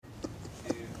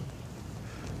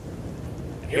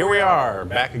Here we are,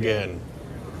 back again.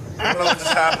 I don't know what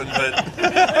just happened,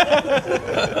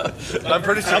 but I'm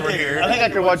pretty sure we're here. I think I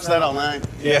could watch that all night.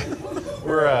 Yeah,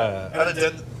 we're How did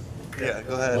it? Yeah,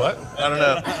 go ahead. What? I don't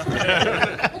know.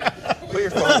 Put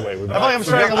your phone away. I think I'm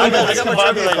starting a little bit I got my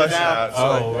trivia question now. out. So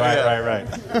Oh, right.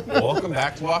 Welcome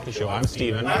back to Walkie Show. I'm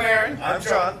Steven. I'm Aaron. I'm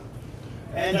Sean.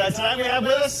 And tonight we have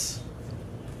with us...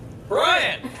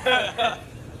 Brian! I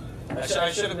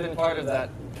should have been part of that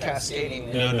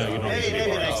cascading. No, you don't. Maybe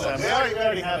next time. We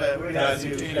already have it. We have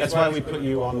it. That's why we put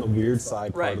you on the weird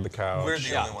side part of the couch. We're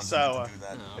the only ones So,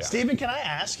 that do that. Steven, can I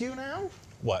ask you now?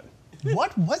 What?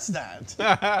 What was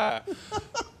that?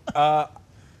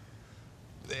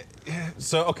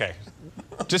 So, okay.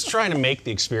 Just trying to make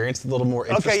the experience a little more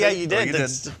interesting. Okay, yeah, you did. you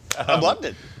That's- I loved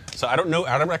it. So I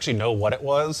don't actually know what it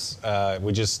was. I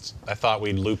thought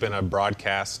we'd loop in a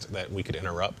broadcast that we could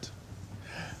interrupt.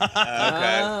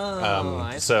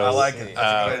 Okay. So I like it.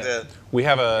 That's a good idea. we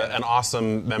have an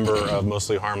awesome member of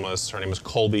Mostly Harmless. Her name is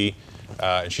Colby,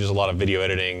 and she does a lot of video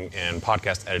editing and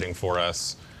podcast editing for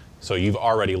us. So you've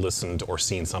already listened or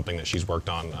seen something that she's worked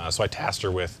on. So I tasked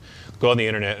her with go on the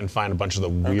internet and find a bunch of the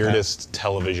weirdest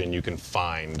television you can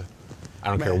find. I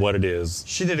don't care what it is.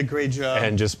 She did a great job.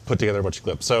 And just put together a bunch of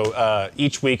clips. So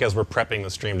each week as we're prepping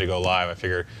the stream to go live, I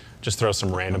figure just throw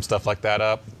some random stuff like that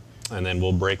up, and then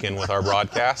we'll break in with our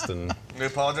broadcast. And We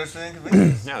apologize for the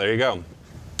inconvenience. yeah, there you go.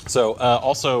 So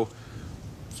also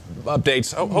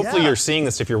updates. Hopefully Yeah. you're seeing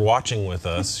this if you're watching with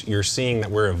us. You're seeing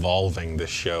that we're evolving this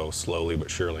show slowly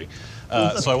but surely.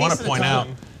 So I want to point out,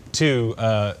 too,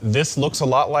 this looks a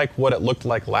lot like what it looked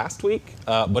like last week,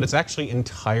 but it's actually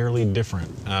entirely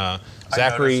different.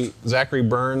 Zachary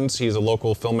Burns, he's a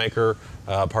local filmmaker,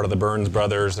 part of the Burns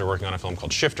brothers. They're working on a film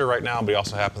called Shifter right now, but he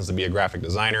also happens to be a graphic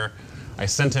designer. I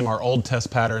sent him our old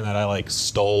test pattern that I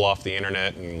stole off the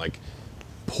internet and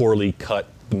poorly cut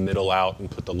the middle out and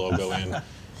put the logo in. And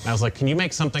I was like, can you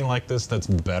make something like this that's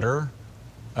better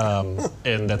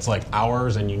and that's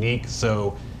ours and unique?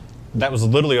 So that was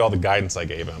literally all the guidance I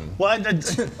gave him. Well,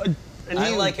 and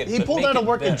I like it, He but pulled make out a it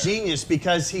work of better. genius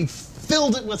because he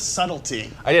filled it with subtlety.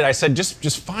 I did. I said,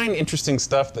 just find interesting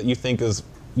stuff that you think is,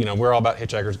 we're all about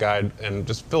Hitchhiker's Guide, and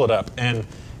just fill it up. And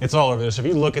it's all over this. If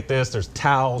you look at this, there's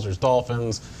towels, there's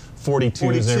dolphins, 42s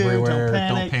 42, everywhere.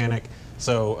 don't panic.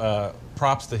 So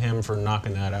props to him for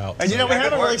knocking that out. And we good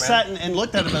haven't work, really man. sat and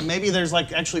looked at it, but maybe there's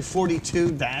actually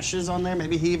 42 dashes on there.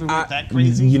 Maybe he even went that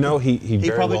crazy. He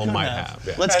very probably well could might have. have.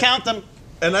 Yeah. Let's count them.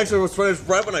 And actually, what's funny is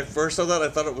right when I first saw that, I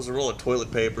thought it was a roll of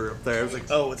toilet paper up there. I was like,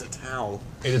 oh, it's a towel.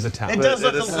 It is a towel. It does it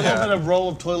look a is- little yeah. bit of roll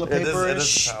of toilet It is paper.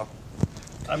 a towel.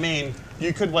 I mean,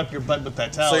 you could wipe your butt with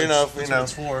that towel. So That's what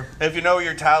it's for. If you know what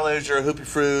your towel is, you're a hoopy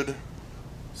fruit.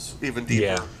 It's even deeper.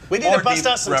 Yeah. We need More to bust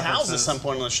deep out some towels at references. some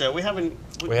point on the show. We haven't.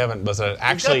 We haven't, but We've got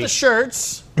actually, the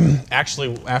shirts.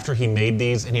 after he made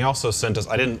these, and he also sent us.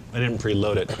 I didn't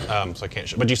preload it, so I can't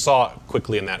show. But you saw it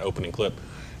quickly in that opening clip.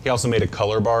 He also made a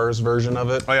color bars version of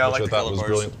it, Oh, yeah, I which like the color was bars.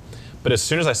 brilliant. But as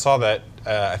soon as I saw that,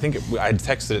 I think I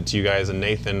texted it to you guys, and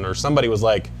Nathan or somebody was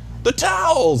like, "The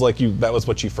towels!" That was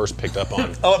what you first picked up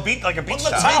on, Oh, a beach towel. Beach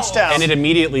towel. and it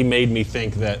immediately made me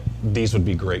think that these would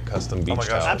be great custom beach Oh my gosh.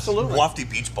 towels. Absolutely. Wafty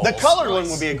beach balls. The colored one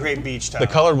would be a great beach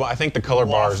towel. I think the color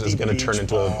bars is Wafty going to turn beach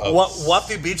into a.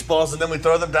 Wafty beach balls, and then we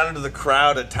throw them down into the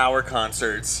crowd at tower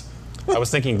concerts. I was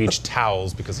thinking beach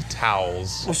towels because of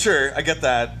towels, Well, sure, I get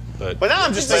that. but But now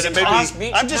I'm just But thinking. maybe-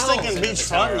 beach I'm just towels thinking in beach the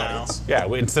fun tower now. audience. yeah,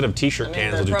 instead of T-shirt I mean,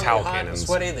 cans, they're we'll do probably towel hot and cannons.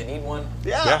 sweaty. They need one.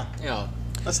 Yeah. Yeah.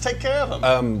 Let's take care of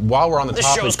them. While we're on the This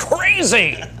topic, show's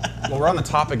crazy. while we're on the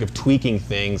topic of tweaking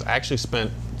things, I actually spent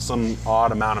some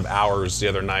odd amount of hours the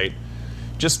other night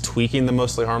just tweaking the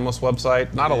Mostly Harmless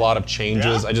website. Not a lot of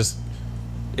changes. Yeah?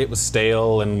 It was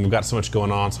stale and we've got so much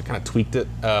going on, so I kind of tweaked it.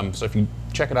 So if you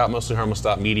check it out,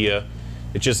 mostlyharmless.media,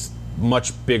 it's just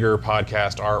much bigger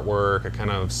podcast artwork. I kind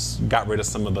of got rid of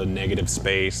some of the negative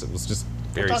space. It was just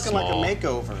very We're talking small. like a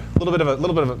makeover. A little bit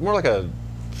of a, more like a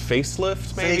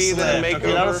facelift maybe than a makeover.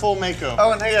 Okay, not a full makeover.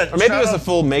 Oh, and hey, Or maybe it's a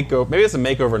full makeover. Maybe it's a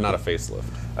makeover, not a facelift.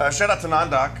 shout out to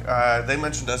Nondoc. They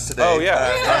mentioned us today. Oh,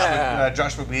 yeah.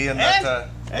 Josh McBee and that.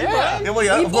 Hey, Brian. Yeah, well,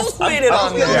 yeah, We of course, both made it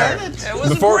on there. it. It was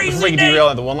Before a we crazy day. derail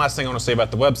it, the one last thing I want to say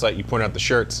about the website, you pointed out the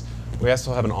shirts. We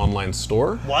also have an online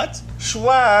store What?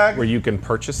 Swag. where you can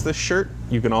purchase this shirt.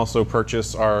 You can also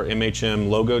purchase our MHM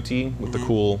logo tee with the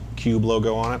cool cube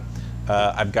logo on it.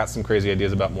 I've got some crazy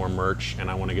ideas about more merch, and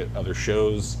I want to get other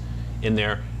shows in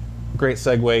there. Great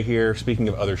segue here. Speaking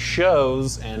of other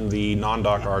shows and the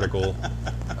Non-Doc article,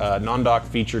 Non-Doc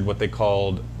featured what they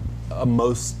called a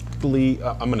most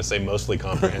I'm going to say mostly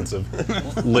comprehensive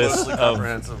list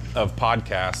of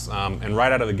podcasts. And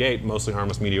right out of the gate, Mostly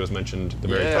Harmless Media was mentioned at the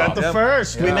very top. At the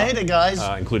first. We made it, guys.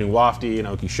 Including Wafty and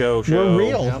Okie Show. We're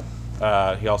real.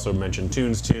 He also mentioned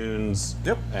Tunes,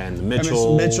 Yep. and the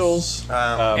Mitchells. Mitchells.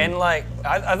 And like,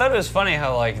 I thought it was funny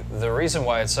how like the reason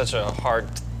why it's such a hard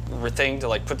thing to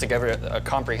like put together a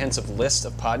comprehensive list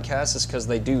of podcasts is because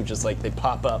they do just like they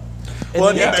pop up. And Well,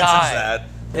 then he they mentions die. that.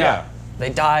 Yeah. They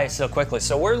die so quickly.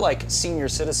 So we're like senior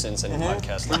citizens in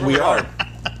podcast land. We are.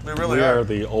 We really We are. are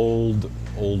the old.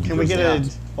 Can we get an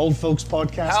old folks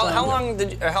podcast? How long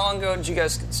ago did you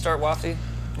guys start Wafty?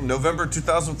 November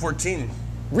 2014.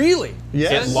 Really?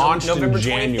 Yes. It launched November in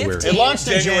January. 2015? It launched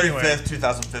in January January. 5th,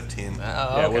 2015.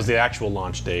 Yeah, it was the actual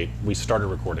launch date. We started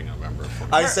recording in November.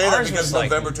 I say that Ours because was like-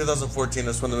 November 2014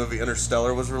 is when the movie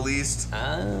Interstellar was released.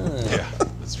 Yeah,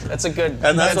 that's true. That's a good.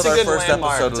 And that's that's what a our good first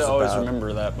landmark episode was to always about.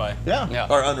 remember that by. Yeah.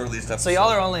 Our unreleased episode. So y'all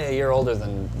are only a year older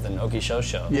than Okie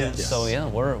Show. Yes. So yeah,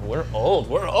 we're old.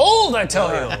 We're old, I tell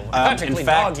you. Practically in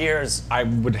fact, dog years. I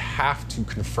would have to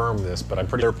confirm this, but I'm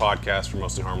pretty sure podcast for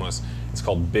Mostly Harmless. It's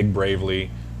called Big Bravely.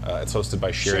 It's hosted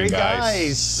by Sherry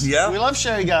Guys. Yeah. We love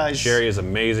Sherry Guys. Sherry is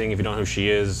amazing. If you don't know who she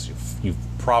is, you've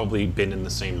probably been in the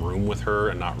same room with her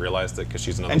and not realized it because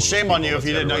she's another. And one of those shame on people you if that's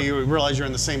you didn't know everywhere. you realize you're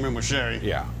in the same room with Sherry.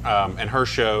 Yeah, and her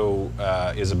show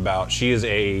is about. She is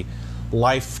a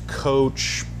life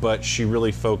coach, but she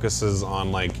really focuses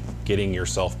on like getting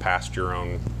yourself past your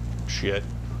own shit,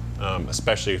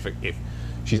 especially if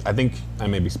she's. I think I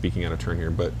may be speaking out of turn here,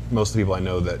 but most of the people I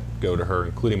know that go to her,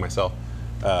 including myself,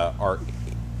 are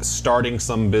starting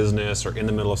some business or in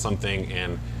the middle of something,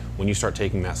 and when you start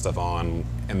taking that stuff on,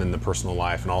 and then the personal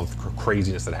life and all the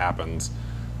craziness that happens,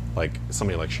 like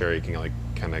somebody like Sherry can like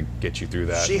kind of get you through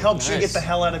that. She helps you Nice. get the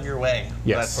hell out of your way.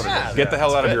 Yes, That's what it is, get the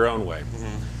hell out of good. your own way.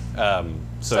 So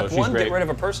Step she's one, great. get rid of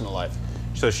a personal life.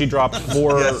 So she dropped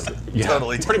 4. Yes, yeah,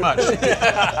 totally. pretty much.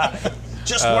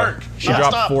 Just work. She dropped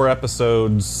Non-stop. 4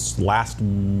 episodes last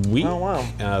week. Oh, wow.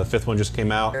 The 5th one just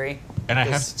came out. Very. And I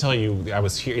have to tell you, I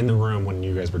was here in the room when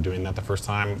you guys were doing that the first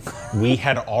time. We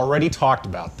had already talked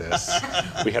about this.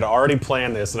 We had already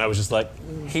planned this, and I was just like,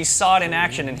 He saw it in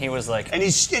action and he was like, And he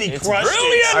It's crushed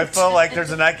brilliant! I feel like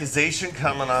there's an accusation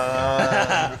coming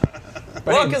on.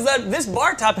 well, because this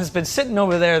bar top has been sitting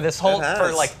over there this whole It has.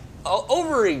 for like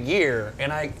over a year,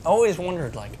 and I always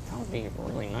wondered like that would be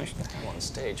really nice to have on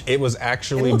stage. it was It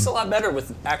actually. looks a lot better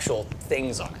with actual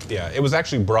things on it. Yeah, it was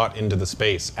actually brought into the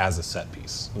space as a set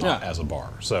piece, not Yeah. as a bar.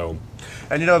 So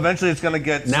And you know, eventually it's gonna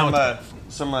get Now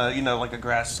some you know, like a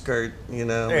grass skirt. You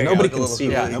know, There you nobody like a can little- see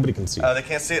it. yeah. Nobody can see it. They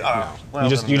can't see it. Oh, well, you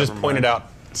just then never pointed mind. out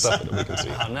stuff that we can see.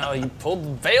 Oh no, you pulled the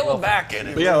veil back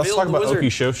and But yeah, let's revealed talk the about wizard.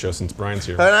 Okie Show since Brian's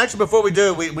here. And actually, before we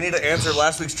do, we need to answer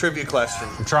last week's trivia question.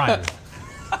 I'm trying.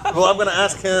 Well, I'm going to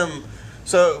ask him.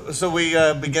 So we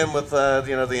begin with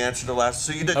you know, the answer to last.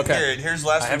 So you didn't Okay. hear it. Here's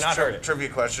last I have week's not heard it. trivia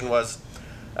question was: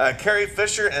 Carrie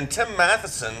Fisher and Tim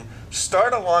Matheson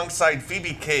starred alongside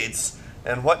Phoebe Cates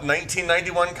in what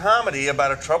 1991 comedy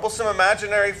about a troublesome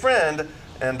imaginary friend?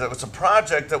 And it was a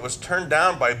project that was turned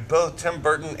down by both Tim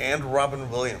Burton and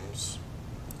Robin Williams.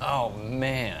 Oh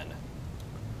man.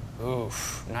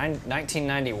 Oof.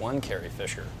 1991 Carrie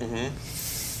Fisher.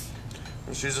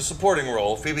 And she's a supporting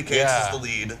role. Phoebe Cates Yeah. is the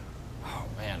lead. Oh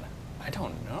man, I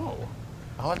don't know.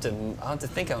 I'll have to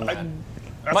think on that.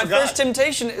 I My forgot. first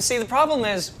temptation. See, the problem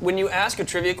is when you ask a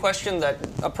trivia question that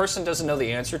a person doesn't know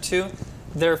the answer to,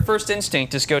 their first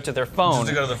instinct is go to their phone. Just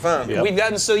to go to the phone. Yeah. We've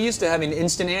gotten so used to having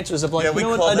instant answers of like, Yeah, you we know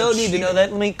what? call I that don't need to know cheating.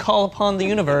 that. Let me call upon the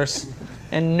universe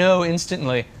and know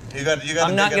instantly. You got.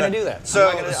 I'm not gonna gonna do that. So,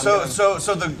 I'm not gonna- I'm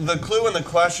so the clue in the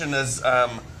question is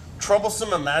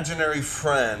troublesome imaginary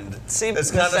friend. See, it's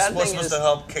the kind of sad supposed thing is- to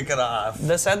help kick it off.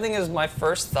 The sad thing is, my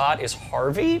first thought is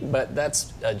Harvey, but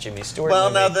that's a Jimmy Stewart Well,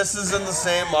 movie. now this is in the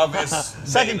same obvious.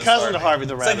 Second vein as cousin to Harvey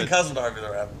the Rabbit. Second cousin to Harvey the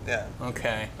Rabbit. Yeah.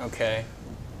 Okay.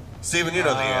 Steven, you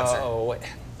know the answer. Oh, wait.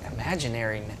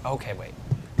 Imaginary. Okay, wait.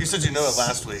 You said you knew it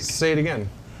last week. Say it again.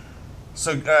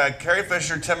 So Carrie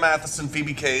Fisher, Tim Matheson,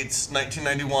 Phoebe Cates,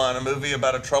 1991, a movie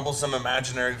about a troublesome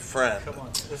imaginary friend. Come on,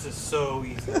 this is so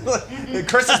easy.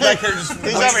 Chris is back here just.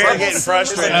 He's over here getting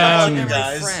frustrated. You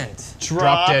guys. Friend.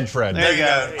 Drop Dead Fred. There you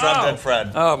go. Drop Dead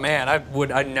Fred. Oh man,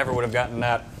 I never would have gotten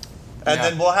that. And Yeah.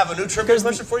 then we'll have a new trivia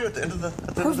question for you at the end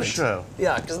of the show.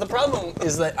 Yeah, because the problem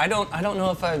is that I don't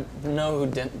know if I know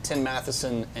who Tim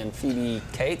Matheson and Phoebe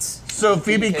Cates. So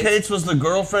Phoebe Cates? Cates was the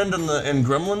girlfriend in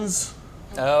Gremlins,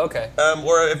 Oh, okay.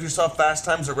 or if you saw Fast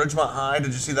Times at Ridgemont High, did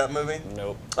you see that movie?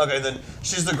 Nope. Okay, then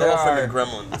she's the girlfriend in are-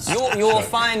 Gremlins. You will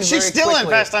find She's very still in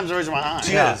quickly, Fast Times at Ridgemont High.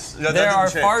 She is. Yeah, that There didn't are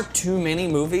change. far too many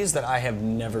movies that I have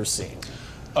never seen.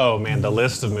 Oh man, the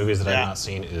list of movies that I've not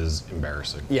seen is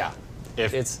embarrassing. Yeah.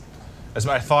 As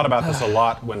I thought about this a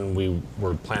lot when we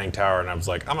were planning Tower, and I was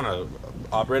like, I'm gonna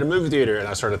operate a movie theater, and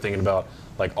I started thinking about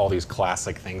like all these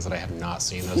classic things that I have not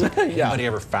seen. I was like, if anybody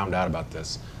ever found out about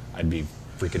this, I'd be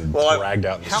freaking dragged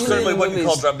out in the how street. many Certainly wouldn't movies-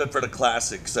 call Drum Dead for the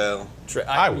classic, so.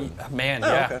 I would. Man, Oh,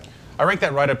 yeah. okay. I rank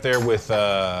that right up there with.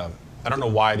 I don't know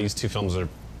why these two films are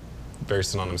very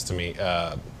synonymous to me.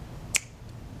 The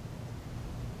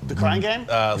Crying Game?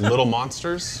 Little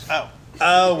Monsters.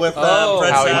 Oh, with Fred How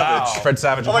he- Savage. Fred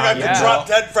Savage. Oh my God, and the Howie Drop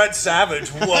Dead Fred Savage.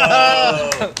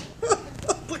 Whoa.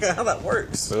 Look at how that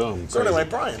works. Boom, So crazy. anyway,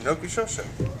 Brian, Noki Shosha.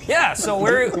 Yeah, so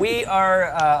we are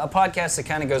a podcast that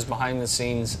kind of goes behind the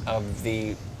scenes of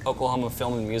the Oklahoma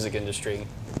film and music industry,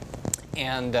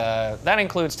 and that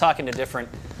includes talking to different,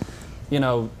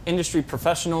 industry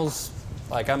professionals.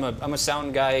 Like I'm a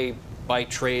sound guy by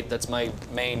trade. That's my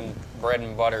main bread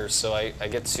and butter. So I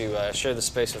get to share the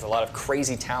space with a lot of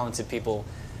crazy talented people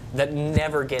that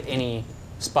never get any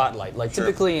spotlight. Like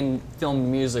typically in film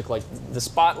and music, like the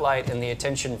spotlight and the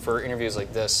attention for interviews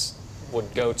like this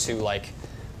would go to like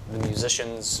the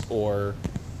musicians or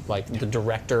like the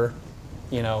director,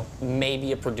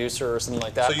 maybe a producer or something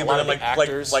like that. So you a lot mean of the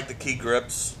actors. like the key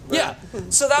grips? Yeah.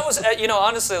 So that was,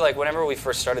 honestly, like whenever we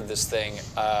first started this thing,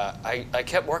 I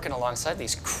kept working alongside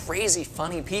these crazy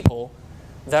funny people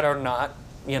that are not,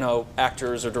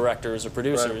 actors or directors or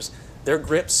producers. Right. They're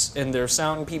grips and they're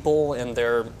sound people and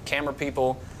they're camera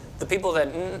people. The people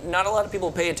that not a lot of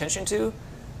people pay attention to,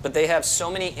 but they have so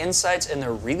many insights and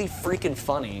they're really freaking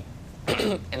funny.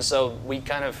 And so we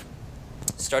kind of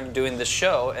started doing this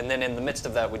show, and then in the midst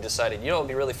of that, we decided, it would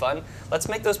be really fun. Let's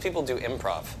make those people do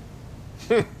improv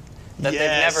that they've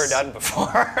never done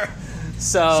before.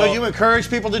 So you encourage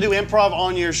people to do improv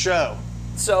on your show?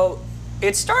 So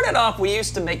it started off, we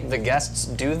used to make the guests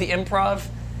do the improv,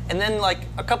 and then like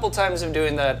a couple times of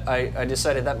doing that, I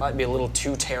decided that might be a little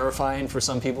too terrifying for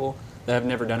some people that have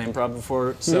never done improv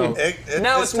before. So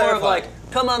now it's more of like,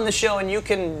 come on the show and you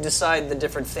can decide the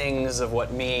different things of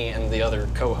what me and the other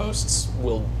co-hosts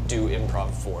will do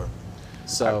improv for.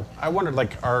 So I wondered,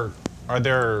 like, are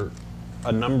there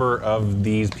a number of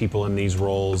these people in these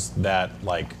roles that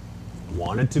like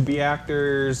wanted to be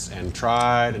actors and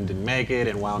tried and didn't make it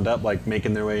and wound up like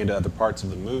making their way into other parts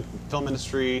of the film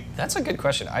industry? that's a good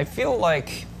question. I feel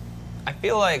like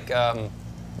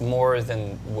more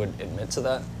than would admit to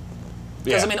that.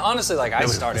 Because, honestly, like, I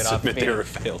started off admit being... they were a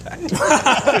failed actor.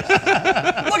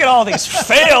 Look at all these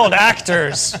failed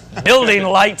actors building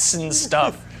lights and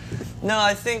stuff. No,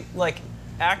 I think, like,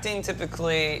 acting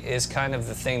typically is kind of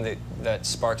the thing that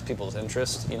sparks people's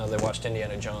interest. They watched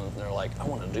Indiana Jones, and they're like, I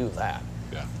want to do that.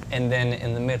 Yeah. And then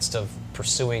in the midst of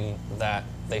pursuing that,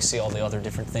 they see all the other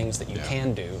different things that you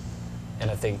can do.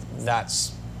 And I think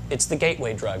it's the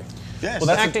gateway drug. Yes.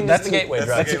 Well, Acting is the gateway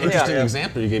drug. That's an interesting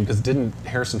example you gave, because didn't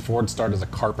Harrison Ford start as a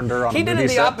carpenter on He a did movie it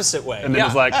the set? opposite way. And then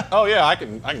was like, oh yeah, I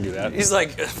can do that. He's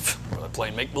like,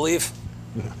 playing make-believe?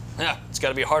 Yeah, it's got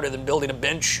to be harder than building a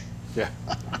bench. Yeah.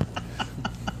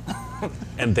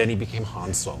 And then he became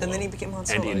Han Solo. And then he became Han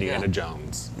Solo, And Indiana yeah.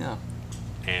 Jones. Yeah.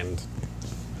 And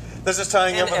This is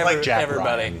tying in And with like Jack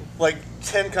everybody. Ryan. like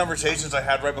 10 conversations I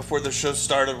had right before the show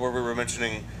started where we were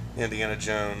mentioning Indiana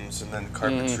Jones and then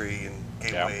carpentry and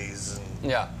gateways and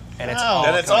Yeah. And it's Oh, all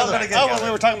And it's all coming gonna back. get- when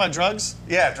we were talking about drugs?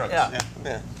 yeah, drugs. Yeah.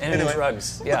 Yeah. And Anyway,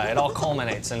 drugs. Yeah, it all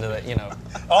culminates into the,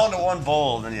 all into one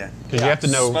bowl, and yeah. because you have to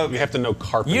know Smoke. you have to know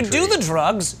carpentry. You do the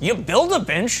drugs, you build a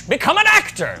bench, become an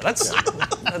actor. That's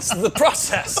the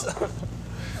process.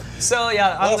 So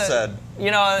yeah, Well said.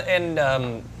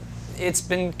 And it's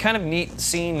been kind of neat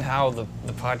seeing how the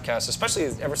podcast, especially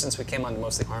ever since we came on to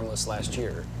Mostly Harmless last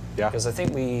year. Yeah. Because I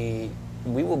think we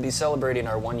will be celebrating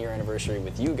our 1-year anniversary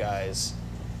with you guys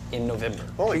in November.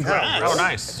 Holy crap. Congrats. Oh, really?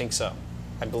 I nice. think so.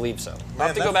 I believe so. I'll Man,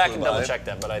 have to go that back flew and by. double check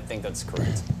that, but I think that's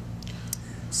correct.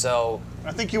 So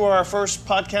I think you were our first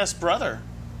podcast brother.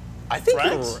 I think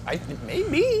Right?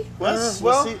 maybe. Was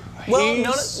well, he-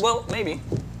 Well, maybe.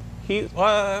 He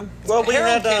Well, we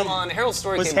Harold had came on. Harold's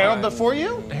story was came Harold on. before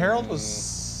you? Harold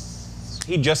was.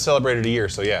 He just celebrated a year,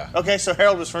 so yeah. Okay, so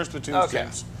Harold was first with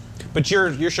Tombstones. But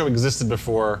your show existed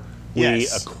before we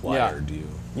Yes. acquired you.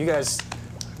 You guys.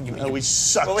 We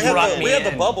sucked. well, we you had, in. the, we had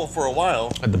the in. bubble for a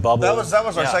while. At the bubble. That was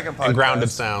our Yeah. second podcast. and Grounded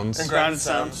Sounds. And Grounded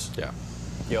Sounds. Yeah.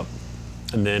 Yep.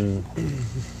 And then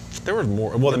there was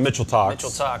more. Well, the Mitchell Talks.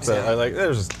 Mitchell Talks, But yeah. I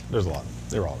there's a lot.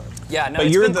 They were all there. Yeah, no, But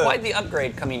it's you're been the- quite the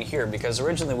upgrade coming here because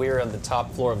originally we were on the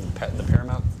top floor of the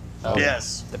Paramount.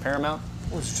 Yes. The Paramount.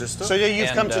 It was just a, So yeah, you've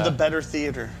And, come to the better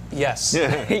theater. Yes.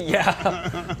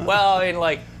 Yeah. Well, I mean,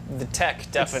 like the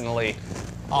tech definitely,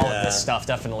 all of this stuff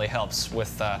definitely helps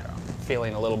with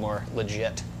feeling a little more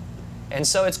legit. And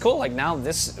so it's cool. Like now,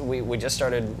 we just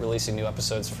started releasing new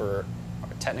episodes for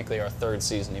technically our 3rd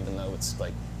season, even though it's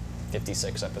like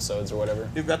 56 episodes or whatever.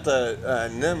 You've got the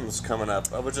NIMS coming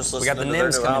up. I was just We listening got the to their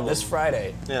NIMS new coming album. this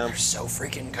Friday. Yeah. They're so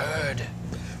freaking good.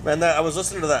 Man, I was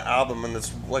listening to that album, and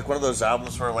it's like one of those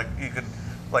albums where like you could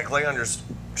like lay on your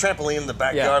trampoline in the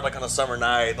backyard like on a summer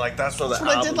night. Like that's what what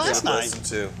I did last night. Listen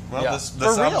to. Well, Yeah. this For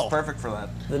album's real. perfect for that.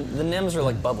 The NIMS are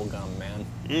like bubble gum, man.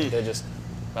 They're just,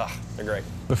 they're great.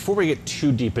 Before we get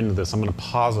too deep into this, I'm going to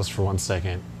pause us for 1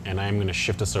 second, and I'm going to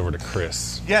shift us over to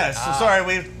Chris. Yes, sorry,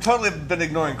 we've totally been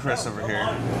ignoring Chris over here.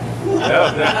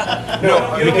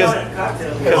 Because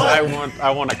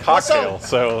I want a cocktail,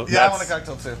 so Yeah, I want a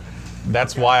cocktail too.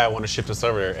 that's why I want to shift us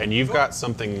over there. And you've got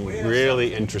something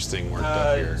really interesting worked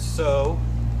up here. So,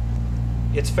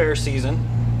 it's fair season.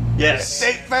 Yes.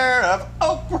 State Fair of My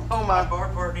Oklahoma. bar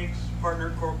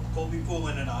partner Colby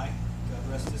Poulin and I, God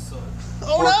rest his soul.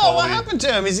 Oh no! What happened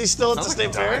to him? Is he still at the Sounds state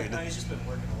like fair? he No, he's just been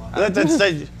working a lot. That's He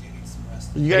needs some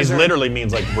rest. you It guys are. literally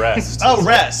means like rest. Oh,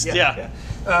 rest. Yeah, Yeah.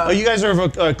 Oh, you guys are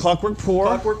of Clockwork Poor.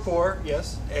 Clockwork 4,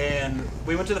 yes. And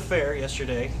we went to the fair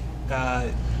yesterday.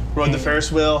 Rode the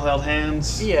Ferris wheel, held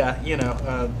hands. Yeah, you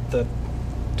know, the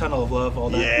Tunnel of Love,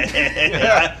 all that.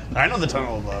 Yeah. I know the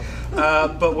Tunnel of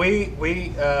Love. But we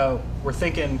were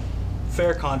thinking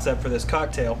fair concept for this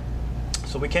cocktail.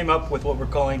 So we came up with what we're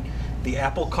calling the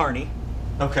Apple Carney.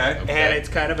 Okay. And it's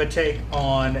kind of a take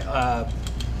on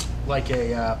like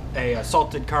a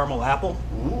salted caramel apple.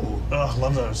 Ooh. Oh,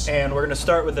 love those. And we're going to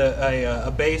start with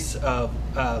a base of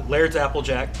Laird's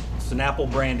Applejack. It's an apple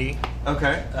brandy.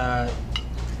 Okay.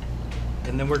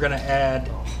 And then we're going to add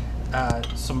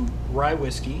some rye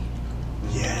whiskey.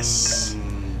 Yes.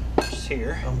 Just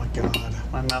here. Oh my God,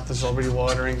 my mouth is already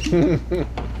watering.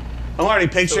 I'm already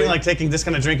picturing like taking this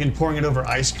kind of drink and pouring it over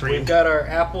ice cream. We've got our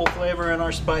apple flavor and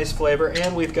our spice flavor,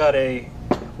 and we've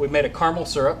made a caramel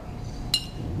syrup.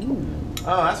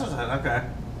 Oh, that's what's that. Okay.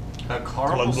 A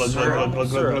caramel Glug, glug, syrup. glug, glug,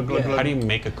 glug, glug, glug, Yeah. glug. How do you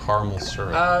make a caramel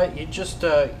syrup? You just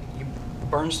you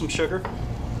burn some sugar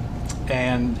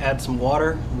and add some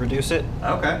water, reduce it,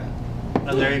 Okay.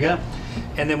 And there you go.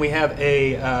 and then we have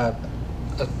a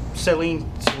saline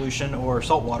solution or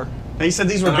salt water. Now you said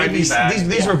these were An baby IV bag.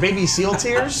 these were baby seal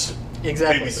tears.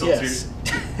 Exactly. Baby salt Yes.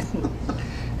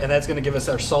 And that's going to give us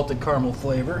our salted caramel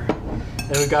flavor.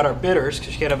 And we've got our bitters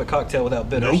because you can't have a cocktail without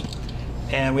bitters. Nope.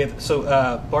 And we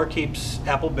have Barkeep's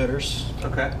apple bitters,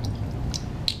 Okay.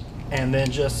 and then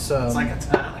just some It's like a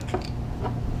tonic.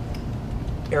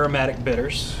 aromatic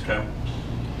bitters, Okay.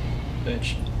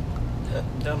 which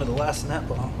down to the last in that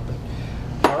bottle.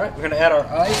 All right, we're gonna add our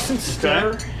ice and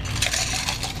stir.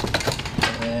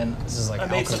 And This is like I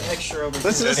made some alchemy. extra over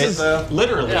This here. is It's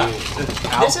literally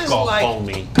This is alcohol like-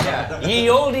 foamy. Ye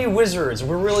olde wizards.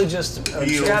 We're really just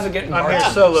extravagant. I'm here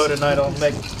bartenders. solo tonight. I'll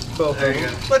make both There of you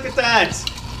them. go. Look at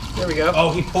that. There we go. Oh,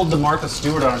 he pulled the Martha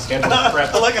Stewart on his schedule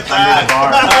prep Look at under the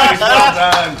bar. Nice, well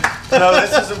done. No,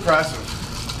 this is impressive.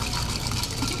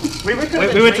 We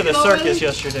We went to the circus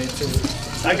yesterday too.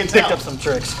 I can Picked tell. up some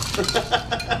tricks.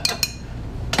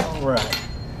 All right.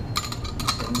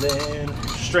 And then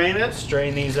Strain it.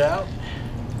 strain these out.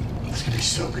 It's gonna be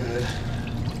so good.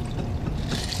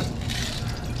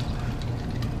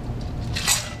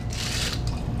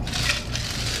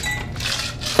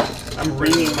 I'm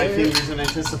wringing my fingers in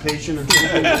anticipation of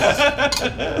drinking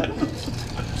this.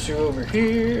 Two over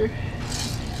here.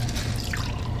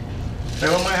 Hey,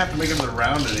 we might have to make them the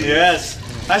round of these. Yes.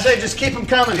 I say just keep them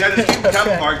coming. Yeah, just keep them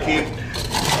coming, Barkeep.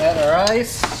 Add our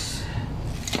ice.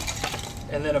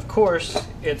 And then, of course,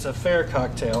 it's a fair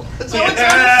cocktail. Yeah. So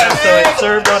it's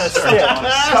served on a stick,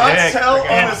 Cocktail on a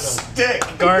And- stick.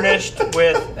 garnished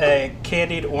with a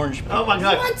candied orange peel. Oh my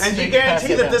God. And you Pass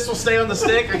guarantee it that down. this will stay on the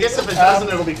stick? I guess if it doesn't,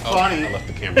 it'll be I funny. left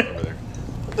the camera over there.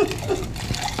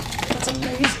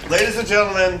 Ladies and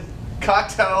gentlemen,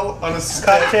 cocktail on a stick.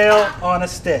 Cocktail on a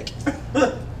stick.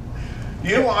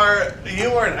 You are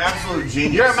an absolute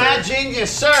genius. You're a sir. mad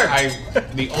genius, sir.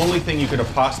 The only thing you could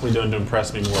have possibly done to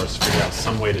impress me more is figure out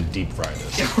some way to deep fry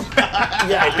this.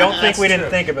 I don't think we didn't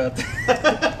think about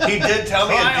that. He did tell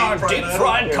me a deep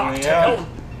fried. Here we go.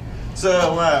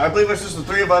 So I believe it's just the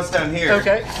three of us down here.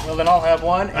 Okay, well then I'll have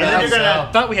one. And then you're gonna-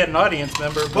 I thought we had an audience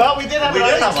member. But Well, we did have We an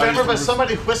did audience have member, but audience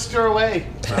somebody whisked her away.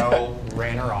 No.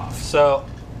 Ran her off. so,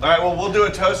 All right. Well, we'll do a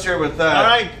toast here with. All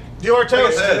right, your Look at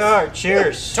toast. this. all right,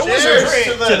 cheers. Cheers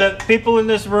to To the people in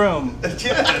this room.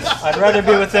 Yes. I'd rather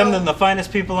be with them than the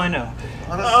finest people I know.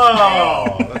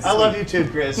 Oh, I love you too,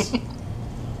 Chris.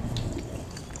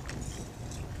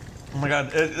 Oh my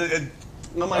God.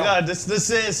 Oh my God, this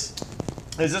is.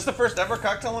 Is this the first ever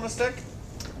cocktail on a stick?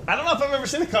 I don't know if I've ever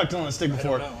seen a cocktail on a stick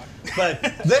before. But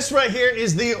this right here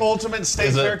is the ultimate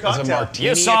state fair cocktail. martini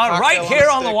You saw it right here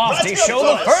on the Wafty Let's go, Show,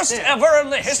 the fellas. first ever in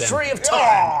the history of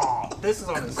time. This is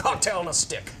on his Cocktail on a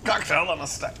stick. Cocktail on a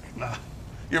stick.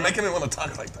 You're making me want to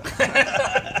talk like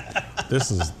that.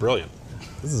 This is brilliant.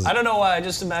 I don't know why. I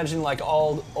just imagine like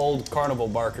all old carnival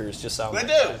barkers just sound. They like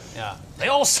do. Yeah. They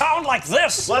all sound like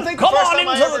this. Well, I think the Come first on time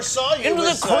I into ever the, saw you into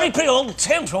was, the creepy old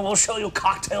tent where we'll show you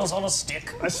cocktails on a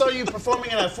stick. I saw you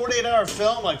performing in a 48-hour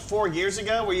film like 4 years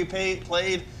ago where you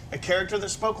played a character that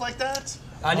spoke like that.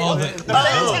 I Oh, didn't. The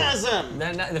Phantasm.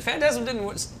 The Phantasm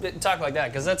didn't talk like that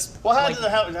because that's. Well, like,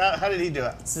 how did he do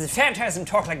it? the Phantasm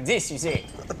talked like this, you see.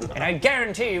 And I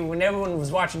guarantee you, when everyone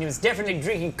was watching, he was definitely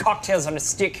drinking cocktails on a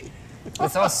stick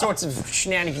with all sorts of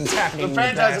shenanigans happening. The in the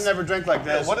Phantasm past. never drank like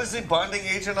this. What is the bonding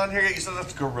agent on here? You said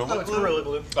that's Gorilla It's Glue? Gorilla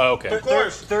Glue. Oh, okay. Of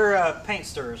course. They're paint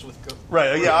stirrers with.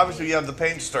 Right, yeah, obviously you have the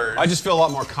paint stirred. I just feel a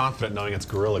lot more confident knowing it's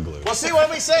Gorilla Glue. Well, see what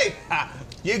we say.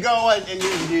 You go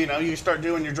and you start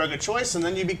doing your drug of choice, and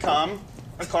then you become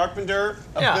a carpenter,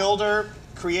 a Yeah. builder,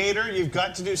 creator. You've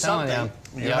got to do Telling something.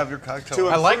 ya. You Yep. have your cocktail. To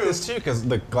I like improve. this too because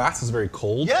the glass is very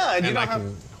cold. Yeah, and you don't I have-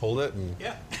 can hold it. And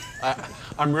Yeah.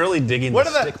 I'm really digging What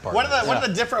the are the stick part. what of are the it. what are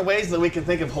the different ways that we can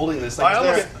think of holding this? I Like, is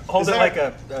almost- there- Hold is it there- like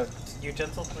a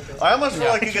utensil. Like I almost feel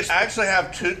Yeah. like you could actually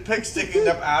have toothpicks sticking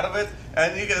up out of it,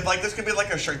 and you could this could be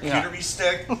like a charcuterie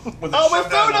stick with a Oh, with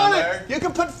showdown food on there. it. You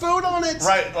can put food on it.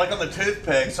 Right, like on the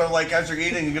toothpick. So like as you're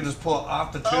eating, you can just pull it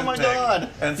off the toothpick. Oh my God!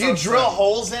 And so You it's drill like-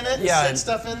 holes in it and Yeah, set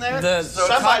stuff in there. The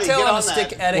Somebody cocktail get on a on stick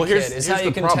that. etiquette here's- is here's how you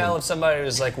the can problem. tell if somebody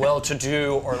is like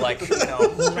well-to-do or like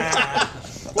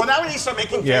Well, now we need to start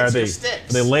making Yeah, are fancier they sticks.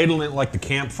 are they ladling it like the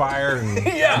campfire and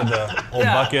Yeah. out of the old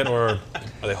Yeah. bucket, or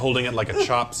are they holding it like a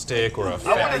chopstick or a I want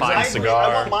fine it ivory. cigar?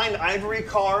 I want mine ivory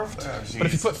carved. But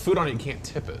if you put food on it, you can't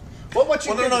tip it. Well, what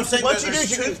you Well, do? no, I'm saying what that you do there's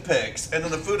is you can, toothpicks, and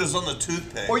then the food is on the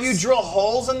toothpicks. or you drill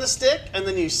holes in the stick and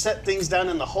then you set things down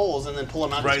in the holes and then pull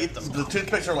them out right. and eat them. The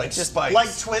toothpicks are like spikes. Like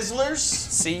Twizzlers.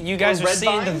 See, you guys Or are red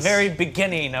seeing the vines? very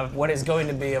beginning of what is going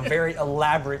to be a very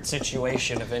elaborate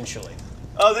situation eventually.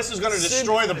 Oh, this is going to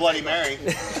destroy the Bloody Mary.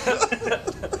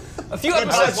 A few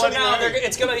Goodbye, episodes from Bloody now, Mary.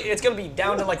 it's gonna be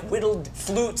down to like whittled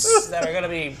flutes that are gonna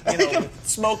be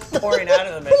smoke pouring out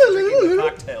of them as you're drinking the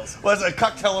cocktails. Well, it's a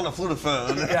cocktail on a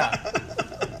flutophone. Yeah,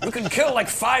 you can kill like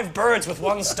 5 birds with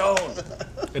 1 stone.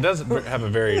 It does have a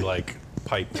very like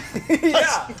pipe.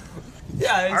 Yeah.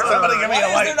 Yeah, it's, Somebody give me why a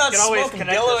is light. there not You can always smoke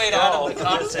connect billowing the out straw of the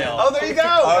cocktail? Oh, there you go.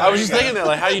 I was just thinking that,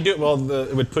 like, how do you do it? Well,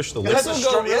 it would push the lid. This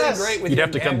will go really Yes. great with You'd your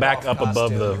have to come back Gandalf up above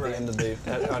costume the- at the end of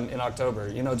the in October.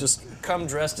 You know, just come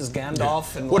dressed as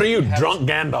Gandalf and. What are like, you, have- drunk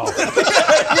Gandalf?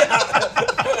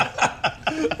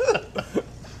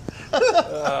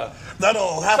 That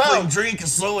old halfling drink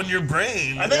is slowing your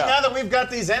brain. I think now that we've got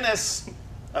these in us,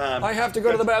 I have to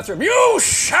go to the bathroom. You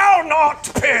shall not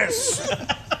piss.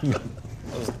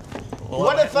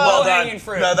 what if Low done. hanging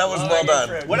fruit. No, that was Low well hanging done.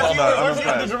 fruit. what Well if done, you I'm were to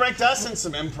impressed. direct us in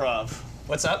some improv?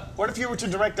 What's up? What if you were to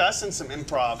direct us in some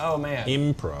improv? Oh man.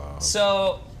 Improv.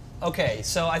 So, okay,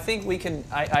 so I think we can.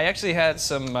 I actually had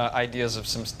some ideas of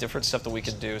some different stuff that we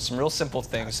could do, some real simple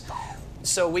things.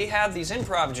 So we have these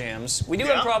improv jams. We do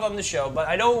Yeah. improv on the show, but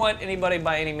I don't want anybody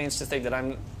by any means to think that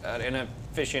I'm an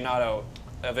aficionado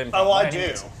of improv. Oh, by I any do.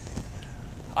 means.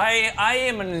 I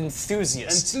am an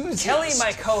enthusiast. Enthusiast. Kelly,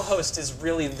 my co-host, is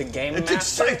really the game It master.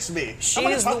 excites me. She I'm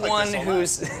gonna is the talk like one this all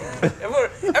who's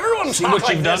night. everyone See talk what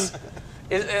like you've this. done?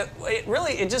 It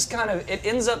really it just kind of it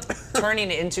ends up turning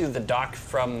into the doc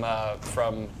from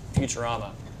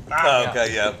Futurama. Oh,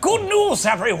 okay, yeah. Good news,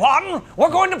 everyone! We're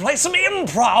going to play some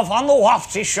improv on the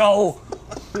Wafty Show.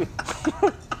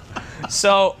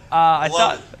 So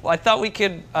I thought we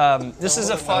could. This is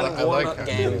a fun warm-up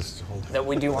game that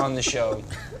we do on the show,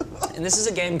 and this is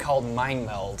a game called Mind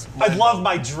Meld. I love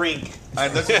my drink.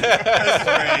 This is great.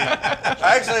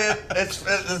 Actually, it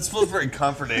feels very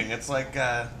comforting. It's like,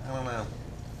 I don't know.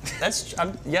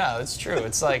 That's true.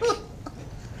 It's like.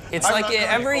 It's I'm like not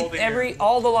gonna be holding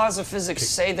all the laws of physics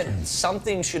say that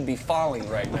something should be falling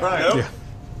right now. Right.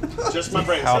 Nope. Just my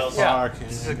brain How cells. far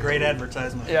This is a great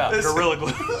advertisement. Yeah. Gorilla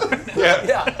Glue.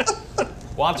 Yeah.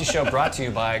 Wafty Show brought to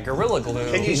you by Gorilla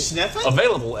Glue. Can you sniff it?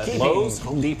 Available at Keeping- Lowe's,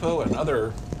 Home Depot, and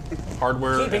other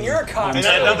hardware. Keeping and your home cocktails.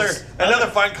 stores. Another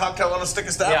fine cocktail on a stick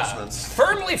Yeah. establishments.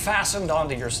 Firmly fastened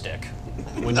onto your stick.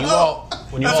 When you all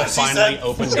That's what she finally said.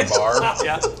 open your bar,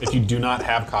 Yeah. if you do not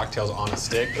have cocktails on a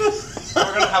stick, We're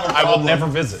gonna have a I will problem. never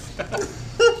visit.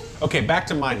 Okay, back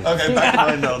to mine. Okay, back to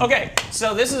Mind Meld. Okay,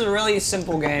 so this is a really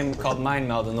simple game called Mind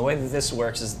Meld, and the way that this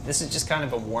works is this is just kind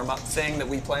of a warm-up thing that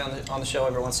we play on the show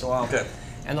every once in a while. Okay.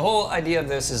 And the whole idea of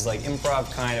this is like improv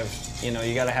kind of, you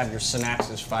got to have your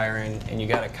synapses firing and you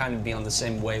got to kind of be on the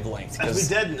same wavelength. As we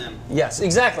deaden them. Yes,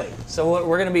 exactly. So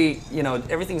we're going to be,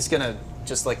 everything's going to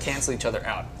just like cancel each other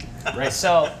out. Right?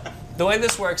 So the way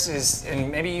this works is,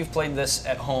 and maybe you've played this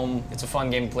at home, it's a fun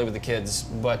game to play with the kids,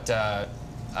 but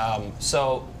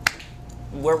so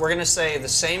we're going to say the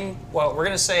same, we're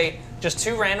going to say just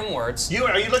 2 random words.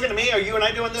 Are you looking at me? Are you and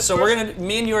I doing this? So first?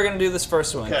 me and you are going to do this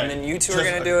first one, Okay. and then you two are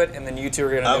going to do it, and then you two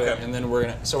are going to do it, and then we're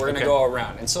going to go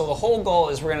around. And so the whole goal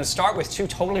is we're going to start with 2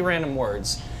 totally random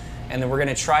words, and then we're going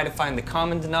to try to find the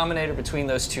common denominator between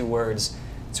those 2 words,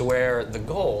 to where the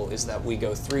goal is that we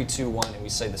go 3, 2, 1, and we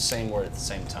say the same word at the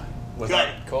same time. Was Good.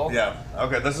 that Cool? Yeah.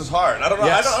 Okay, this is hard. I don't know.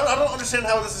 Yes. I don't understand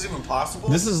how this is even possible.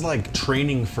 This is like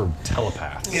training for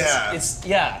telepaths.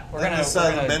 yeah. We're going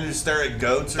to men who stare at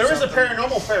goats or There is a something.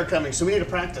 paranormal fair coming, so we need to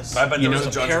practice. I bet You there know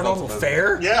was a the John Travolta paranormal movie.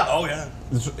 fair? Yeah. Oh, yeah.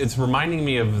 It's reminding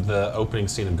me of the opening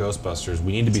scene of Ghostbusters.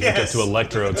 We need to be hooked up Yes. to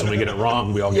electrodes. When we get it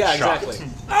wrong, we all get shocked.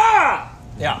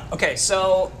 Yeah. Okay,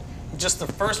 so just the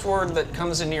first word that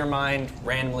comes into your mind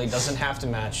randomly, doesn't have to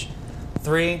match.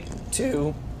 3,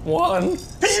 2, 1.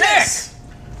 Penis! Stick!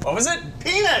 What was it?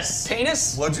 Penis!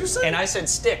 Penis? What'd you say? And I said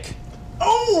stick.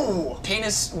 Oh!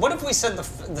 Penis. What if we said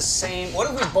the same?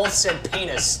 What if we both said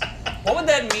penis? What would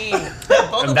that mean? That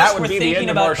both of that us would were be the thinking end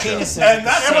of about our show. penises. And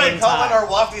that's at the why I same call it time. our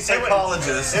wafty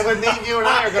psychologist. It would mean you and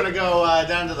I are going to go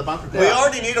down to the bunker. We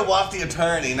already need a wafty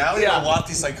attorney. Now we need Yeah. a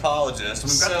wafty psychologist.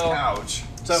 We've got So- the couch.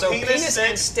 So penis, penis stick.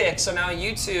 and stick. So now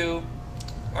you two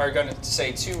are going to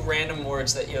say 2 random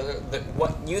words that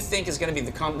what you think is going to be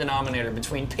the common denominator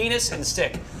between penis and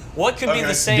stick. What could be Okay.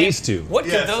 the same? These 2. What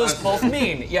could Yes, those both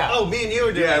mean? Yeah. Oh, me and you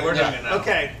are doing Yeah, it. we're doing it now.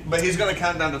 Okay. But he's going to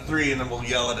count down to 3, and then we'll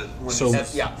yell at it when So he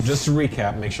says. Yeah. just to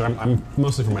recap, make sure I'm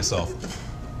mostly for myself.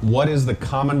 What is the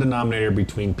common denominator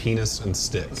between penis and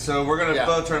stick? So we're going to Yeah.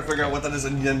 both try to figure out what that is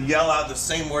and then yell out the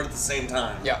same word at the same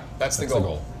time. Yeah. That's the That's the goal.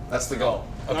 goal. That's the goal.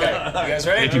 Okay. You guys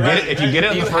ready? If you get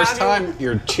it, Do the you first have your- time,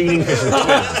 you're cheating because you're twins.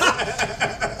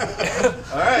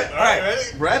 All right.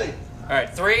 Ready? Ready. All right.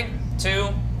 3, 2,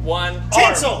 1.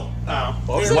 Tinsel! Oh.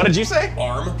 What did you say?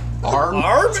 Arm.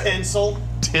 Arm? Tinsel.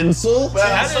 Tinsel?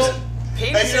 How does So-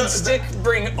 penis and you know, and stick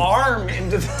bring arm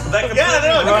into the... That could Yeah,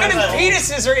 I know. What kind of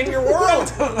penises are in your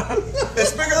world?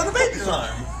 It's bigger than a baby's arm.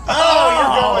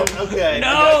 Oh, you're going. Okay.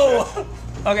 No.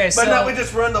 Okay, so But now we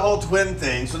just run the whole twin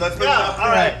thing, so that's Yeah, enough. all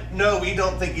right. No, we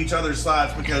don't think each other's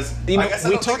slots because You know, I guess I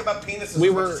we don't think talked- about penises we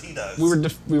as much were as he does.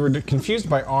 we were confused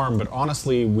by arm, but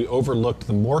honestly, we overlooked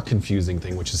the more confusing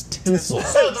thing, which is tinsel.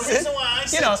 So the reason why I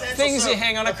said know, tinsel, things so you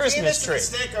hang on a Christmas penis tree. and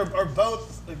stick are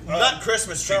both Not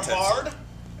Christmas tree They're tinsel. hard,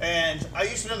 and I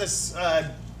used to know this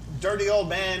dirty old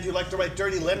man who liked to write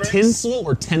dirty limericks. Tinsel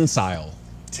or tensile?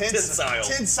 Tensile.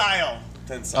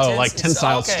 Tensile. Oh, like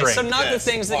tensile okay, string. so not the Yes.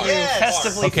 things that you Yes.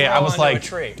 festively Okay, throw I was onto like, a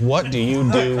tree. what do you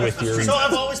do with your? So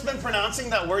I've always been pronouncing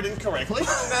that word incorrectly.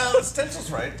 No, it's tensil's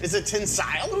right. Is it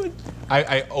tensile?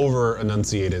 I over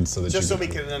enunciated so that Just you so we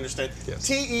can understand. Yes.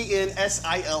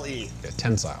 Tensile. Yeah,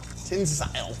 tensile.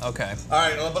 Tensile. Okay. All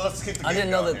right, well, but let's keep the game I didn't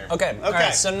know going that. here. Okay. All Okay.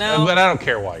 right. So now, But I don't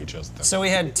care why you chose that. so we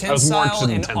had was more tensile interested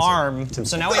in and tensile. arm. Tensile.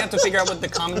 So now we have to figure out what the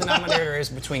common denominator is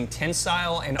between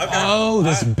tensile and arm. Oh,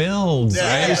 this builds. Yeah, I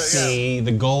yeah, yeah. see.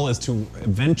 The goal is to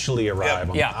eventually arrive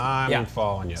on Yeah, the arm yeah. and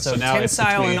fall on you. So now it's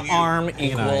tensile between and arm and I.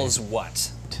 equals what?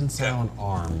 Tensile and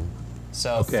arm.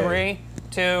 So Okay. 3,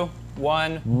 2,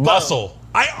 1. Muscle.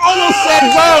 I almost said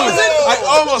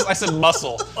bone. I said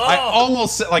muscle. I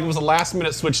almost said like it was a last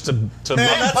minute switch to Man, muscle.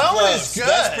 that's bone close. is good.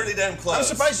 That's pretty damn close. I'm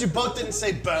surprised you both didn't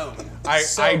say bone.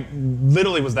 I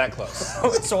literally was that close.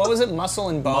 So what was it? Muscle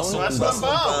and bone? Muscle and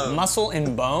bone. Muscle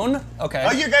and bone? Okay.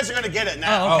 Oh, you guys are gonna get it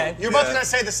now. Oh, okay. You're both Yeah. gonna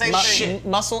say the same Mu- thing.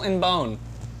 muscle and bone.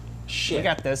 Shit. We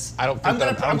got this. I don't I'm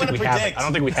think gonna we have it. predict. I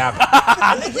don't think we have it.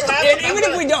 I think you have And it. even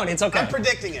if we don't, it's okay. I'm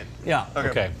predicting it. Yeah.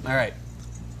 Okay. All right.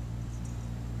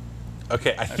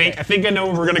 Okay. I think I know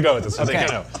where we're gonna go with this. I think I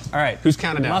know. All right. Who's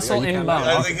counting down? Muscle Are you and counting bone.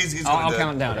 down? I think he's I'll gonna do it.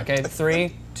 count down. Okay.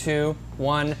 3, 2,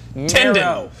 1. Tendon.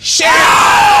 Marrow. Shit. You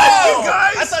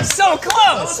guys! I thought So I was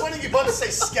close. wanting you both to say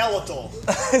skeletal.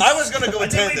 I was going to go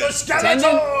with Then we go tendon. skeletal.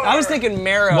 Tendon? I was thinking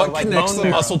marrow. What like connects bone the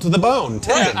marrow. muscle to the bone?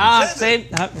 Tendon. See,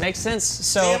 makes sense.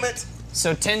 So, Damn it.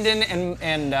 so tendon and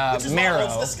Which is what marrow.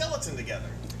 holds the skeleton together.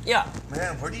 Yeah.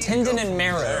 Man, where do you Tendon go and from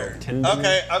marrow. there? Tendon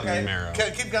Okay, and marrow.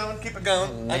 Keep going, keep it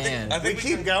going. Man. I think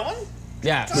We keep going?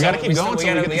 Yeah. We gotta keep going We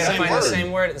till we gotta, get the we gotta same find word. the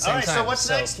same word at the same All right, time. so what's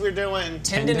next? We're doing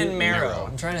Tendon and marrow. marrow.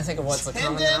 I'm trying to think of what's the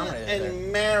common tendon denominator there.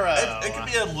 and marrow. It could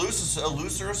be a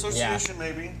looser association,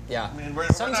 maybe. Yeah. I mean, we're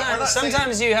not saying-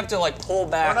 Sometimes you have to like pull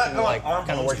back We're not and going like arm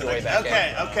kind of bones work your way connected.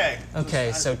 back in. Okay, okay.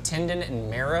 Okay, so tendon and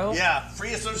marrow. Yeah.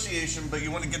 Free association, but you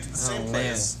want to get to the same man.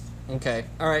 place. Okay.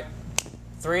 All right.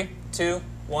 3, 2,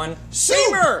 1.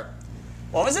 Femur.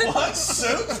 What was it? What?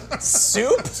 Soup?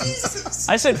 Soup? Jesus.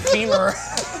 I said femur.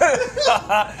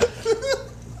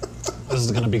 This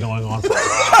is going to be going on for a long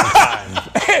time.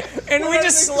 And we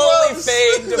just getting slowly close.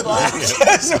 fade to black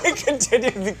as we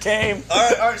continue the game. All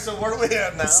right, so where do we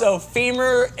at now? So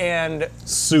femur and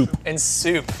Soup.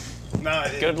 soup. No,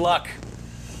 Good luck.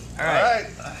 All All right.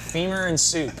 right. Femur and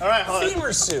soup. All right, hold on.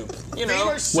 Femur soup. You know.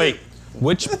 Femur soup. Wait,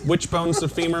 which bone's the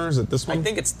femur? Is it this one? I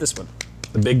think it's this one.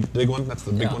 The big one? That's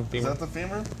the big Yeah. one, Is femur? that the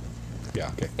femur?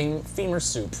 Yeah, okay. Femur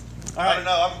soup. All right,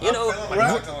 no, I'm You know, feeling my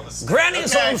cocktail on this.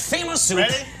 Granny's Okay. old femur soup.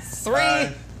 Ready? 3,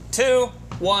 2,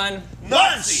 1.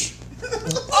 Nazi.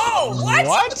 Oh, what?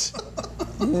 What?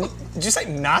 Did you say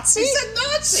Nazi? He said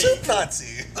Nazi. Soup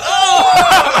Nazi.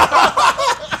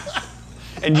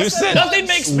 And you said Nothing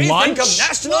makes me lunch? think of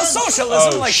National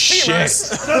Socialism Oh, like shit.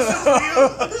 femurs.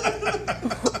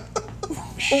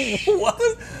 What?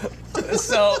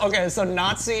 So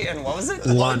Nazi and what was it?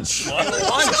 Lunch.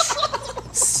 Lunch.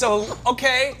 So,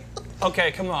 okay,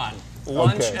 come on.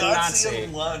 Lunch Okay. and Nazi Nazi.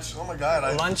 and lunch. Oh my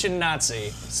God. Lunch and Nazi.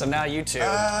 So now you two.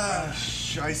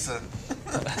 Scheisse.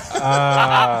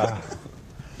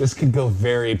 This could go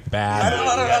very bad.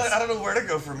 I don't know where to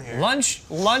go from here.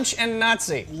 Lunch and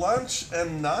Nazi. Lunch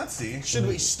and Nazi. Should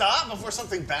we stop before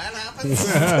something bad happens?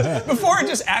 Before it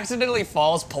just accidentally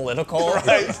falls political.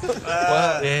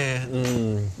 Well, yeah.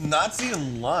 Nazi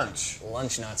and lunch.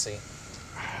 Lunch Nazi.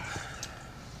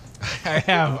 I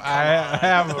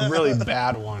have a really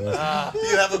bad one. Do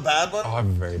you have a bad one? I have a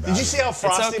very bad Did you see how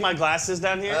frosty okay. my glass is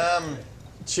down here?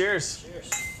 Cheers.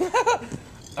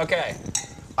 Okay.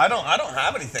 I don't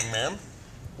have anything, man.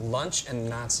 Lunch and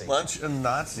Nazi. Lunch and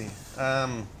Nazi.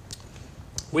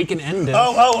 We can end it.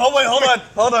 Oh, wait, hold on.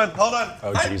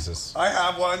 Oh, Jesus. I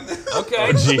have one. Okay.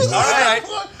 Oh, Jesus. All right.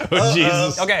 Oh,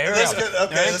 Jesus. Okay, here we This, go.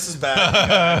 this is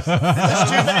bad. Is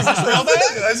this real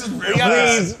bad? This is real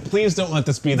bad. Please don't let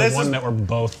this be the This one is- that we're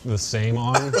both the same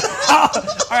on. All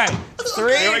right.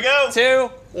 3, Here we go. 2,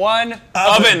 1.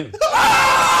 Oven.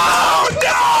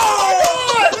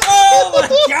 Oh my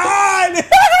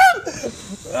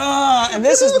God! And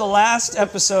this is the last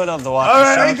episode of the Walkie All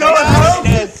right, I'm Show. going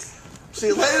home. See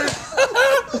you later.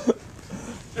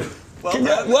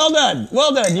 Well done.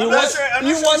 You won.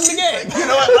 You won the game. You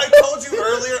know what? I told you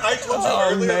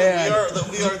earlier man. that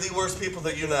we are the worst people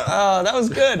that you know. Oh, that was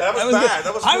good. That was good. bad.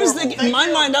 That was I was horrible. thinking in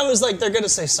my mind. I was like, they're gonna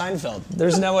say Seinfeld.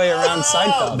 There's no way around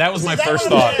Seinfeld. That was my first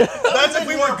thought. That's if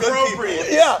we were good people.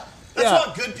 Yeah. That's Yeah.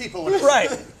 what good people would Right.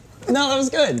 No, that was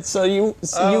good. So you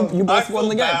both won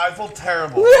the game. Bad. I feel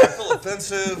terrible. I feel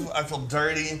offensive. I feel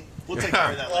dirty. We'll take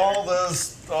care of that later.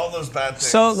 All those bad things.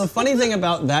 So the funny thing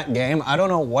about that game, I don't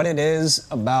know what it is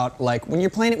about, like, when you're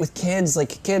playing it with kids,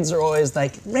 like, kids are always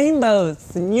like,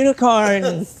 rainbows and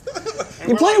unicorns.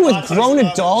 You play it with grown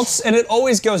adults, and it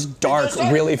always goes dark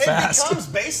really fast. It becomes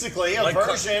basically a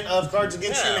version of Cards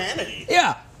Against Humanity.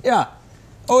 Yeah.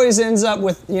 Always ends up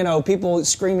with, people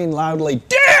screaming loudly,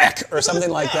 dick! Or something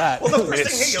like that. the first It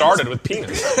thing he started with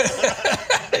penis.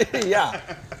 Yeah.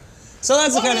 So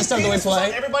that's the kind of stuff that we Penis was on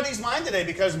play. everybody's mind today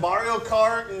because Mario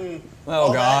Kart and Oh,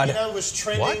 all God. that, was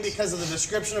trending What? because of the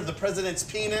description of the president's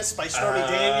penis by Stormy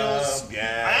Daniels.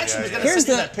 yeah, I actually was yeah, going to Here's send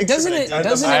you the, that picture. doesn't but I it didn't.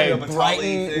 doesn't Mario it Batali brighten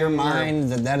thing your or-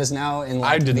 mind that is now in I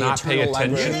like did the not pay eternal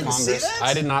library attention. of You didn't see Congress? that?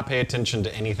 I did not pay attention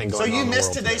to anything So going on you in the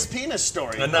missed world today's today. penis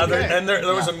story. Another, Okay. and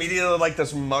there was immediately like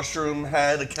this mushroom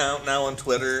head account now on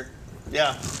Twitter.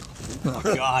 Yeah. Oh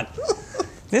God.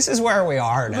 This is where we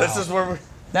are now. This is where we're.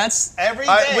 That's Every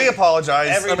day. We apologize.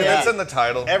 Every I mean, day. it's in the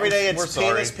title. Every day We're it's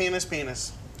sorry.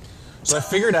 penis. So I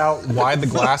figured out why the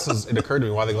glasses, it occurred to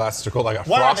me why the glasses are called like a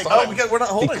Why are frost they on called- them. We're not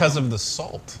holding Because them. of the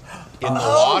salt in the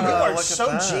Oh, water. you are look at so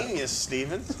that. genius,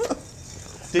 Steven. Did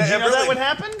It you know really- that would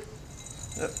happen?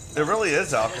 It really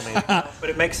is alchemy. But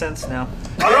it makes sense now.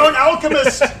 Our own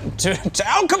alchemist. to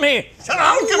alchemy,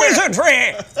 alchemy.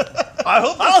 wizardry.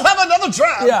 I'll have another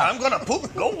draft. Yeah. I'm gonna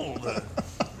poop gold.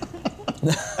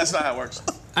 That's not how it works.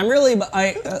 I'm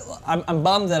I'm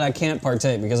bummed that I can't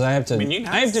partake because I have to. you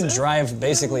I have to have to. drive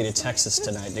basically to Texas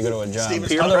tonight to go to a job.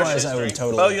 Steven's peer Otherwise, pressure I would drink.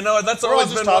 totally. Well, you know what? That's all always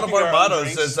just been one of talking our our own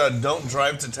mottos: drinks. is don't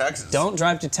drive to Texas. Don't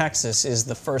drive to Texas is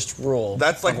the first rule.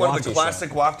 That's like of one of the Wafty classic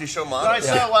Wafty Show All right, mottos.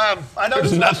 so I know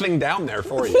There's nothing down there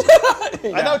for you.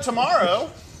 I know tomorrow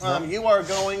you are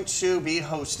going to be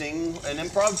hosting an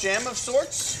improv jam of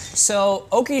sorts. So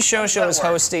Oki Shosho is work?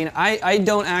 hosting. I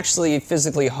don't actually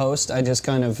physically host. I just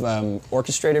kind of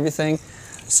orchestrate everything.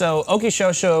 So Oki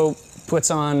Shosho puts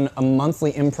on a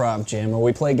monthly improv jam where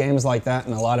we play games like that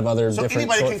and a lot of other So different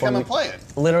anybody short can come form- and play it.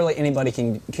 Literally anybody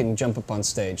can jump up on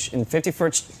stage. And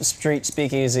 51st Street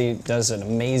Speakeasy does an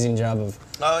amazing job of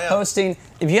hosting.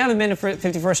 If you haven't been to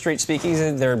 51st Street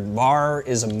Speakeasy, their bar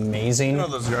is amazing. No,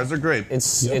 those guys are great.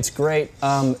 It's great.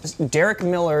 Derek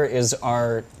Miller is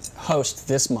our host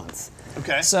this month.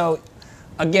 Okay. So,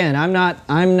 again, I'm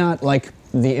not like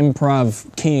the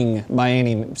improv king by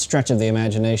any stretch of the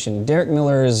imagination. Derek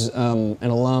Miller is an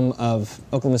alum of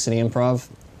Oklahoma City Improv,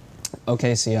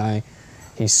 OKCI.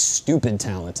 He's stupid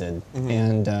talented,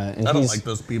 and I don't he's like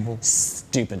those people.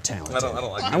 stupid talented. I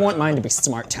don't like I want mine to be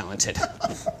smart talented.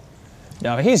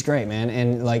 No, he's great, man,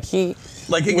 and like he.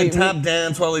 Like he can tap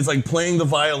dance while he's like playing the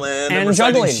violin And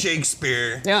reciting juggling.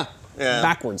 Shakespeare. Yeah. Yeah.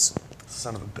 Backwards.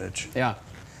 Son of a bitch. Yeah.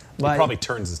 He But probably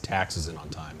turns his taxes in on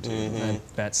time too.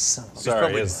 that son of a-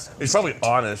 Sorry, is He's probably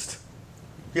honest.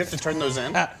 You have to turn those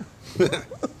in?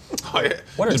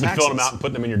 What are just be filling taxes? them out and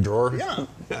putting them in your drawer. Yeah.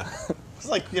 It's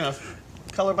like,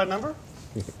 color by number?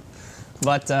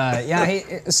 But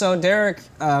so Derek,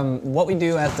 what we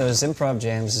do at those improv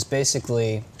jams is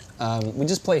basically we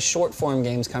just play short form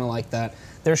games, kind of like that.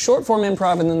 There's short form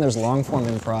improv and then there's long form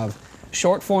improv.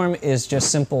 Short form is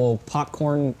just simple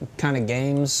popcorn kind of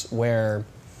games where,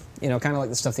 kind of like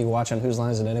the stuff that you watch on Whose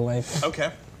Line Is It Anyway,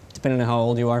 Okay. depending on how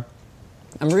old you are.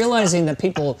 I'm realizing that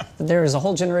there is a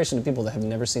whole generation of people that have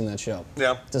never seen that show.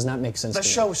 Yeah. It does not make sense That to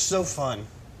me. show was so fun.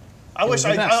 I was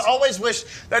wish the I best. always wish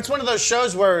that's one of those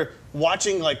shows where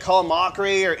watching like Colin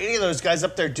Mockery or any of those guys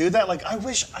up there do that. Like I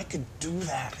wish I could do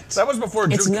that. That was before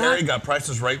It's Drew not- Carey got Price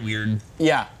is Right weird.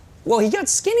 Yeah. Well, he got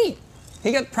skinny.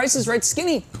 He got Price is Right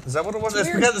skinny. Is that what it was? It's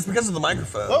weird. because of the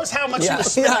microphone. What was how much Yeah, you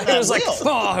was spinning yeah. that It was like, wheel?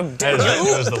 oh,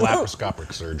 It was the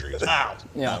laparoscopic surgery. Ow.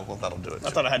 yeah. Oh, well, that'll do it.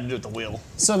 I thought I had to do it with the wheel.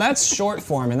 So that's short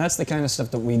form, and that's the kind of stuff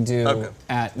that we do Okay.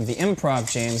 at the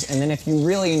improv jams. And then if you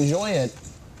really enjoy it,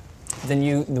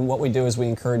 then what we do is we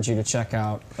encourage you to check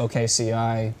out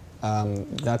OKCI.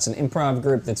 That's an improv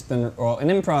group that's been, an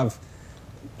improv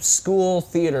school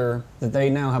theater that they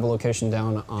now have a location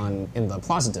down in the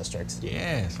Plaza District.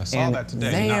 Yes, I saw And that today.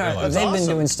 They Not are, realize. they've been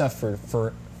awesome. doing stuff for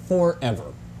forever.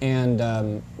 And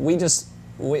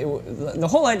the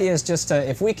whole idea is just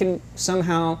if we can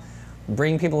somehow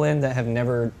bring people in that have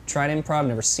never tried improv,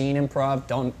 never seen improv,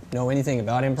 don't know anything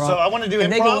about improv. So I want to do if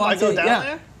they improv. walk I go through- down yeah,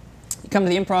 there. You come to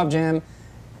the improv jam,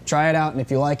 try it out, and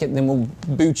if you like it, then we'll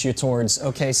boot you towards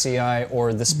OKCI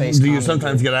or the Space Do you Comedy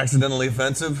sometimes Group. get accidentally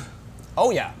offensive?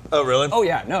 Oh, yeah. Oh, really? Oh,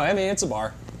 yeah. No, I mean, it's a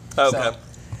bar. Okay. So-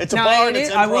 It's a Now, bar. it And it's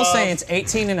is- I will improv. say it's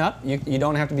 18 and up. You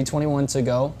don't have to be 21 to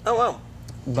go, Oh, well.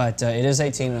 but it is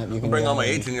 18 and up. You can Bring go all my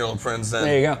and- 18-year-old friends then.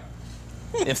 There you go.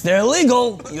 If they're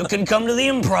legal, you can come to the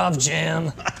improv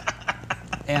jam.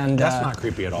 And That's not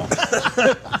creepy at all.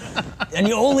 and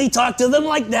you only talk to them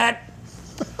like that.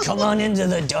 Come on into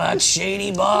the dark,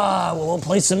 shady bar where we'll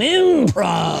play some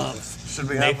improv. Should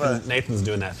we have Nathan's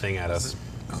doing that thing at us.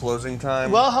 a closing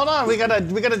time? Well, hold on. We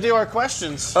gotta do our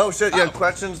questions. oh, shit. You have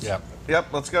questions? Yep.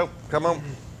 Yep, let's go. Come on.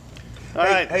 All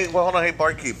right. Hey, well, hold on. Hey,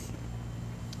 barkeep.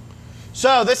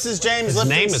 So this is James His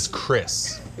Lipton's. name is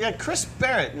Chris. Yeah, Chris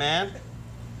Barrett, man.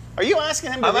 Are you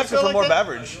asking him to I'm asking refill for more that?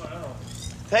 beverage.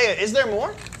 Hey, is there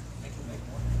more?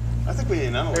 I think we need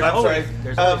another one. I'm sorry.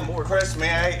 There's always more. Chris, may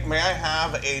I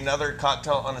have another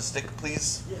cocktail on a stick,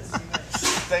 please? Yes.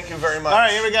 Thank you very much. All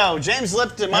right, here we go. James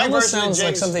Lipton. It My almost version of sounds like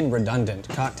James. something redundant.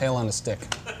 Cocktail on a stick.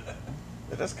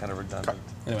 It is kind of redundant.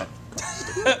 Anyway,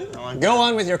 go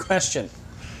on with your question.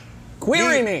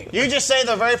 Query me. You just say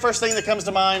the very first thing that comes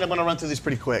to mind. I'm going to run through these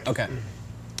pretty quick. Okay.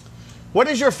 What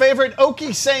is your favorite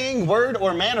Okie saying, word,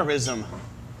 or mannerism?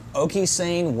 Okie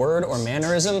saying, word, or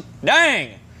mannerism?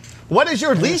 Dang! What is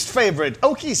your least favorite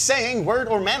Okie saying, word,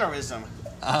 or mannerism?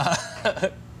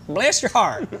 Bless your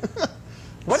heart.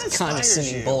 What inspires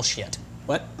Condescending you? bullshit.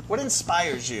 What? What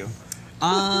inspires you?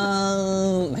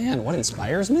 Man, what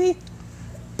inspires me?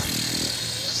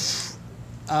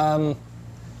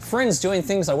 Friends doing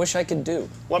things I wish I could do.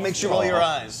 What makes you roll your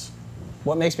eyes?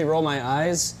 What makes me roll my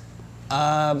eyes?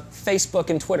 Facebook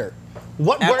and Twitter.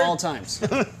 What At word? all times.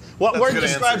 What word a good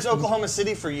describes answer. Oklahoma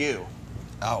City for you?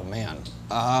 Oh, man.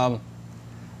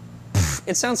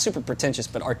 It sounds super pretentious,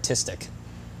 but artistic.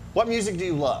 What music do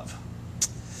you love?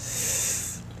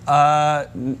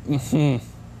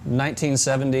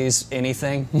 1970s,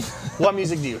 anything. What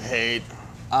music do you hate?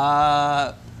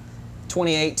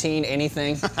 2018,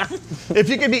 anything. If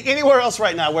you could be anywhere else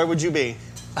right now, where would you be?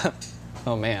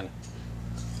 Oh, man.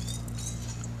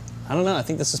 I don't know. I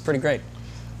think this is pretty great.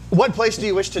 What place do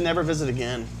you wish to never visit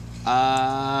again?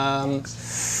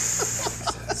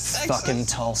 Fucking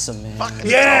Tulsa, man.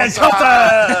 Yeah,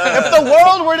 Tulsa! If the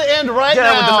world were to end right Get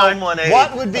out with the now, 918.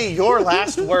 what would be your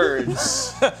last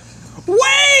words?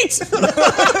 Wait!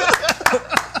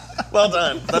 Well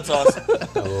done. That's awesome.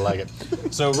 I like it.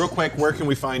 So real quick, where can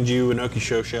we find you and Okie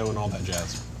Show and all that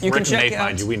jazz? You where can can they check out-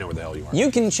 find you? We know where the hell you are. You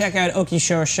can check out Okie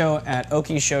Show at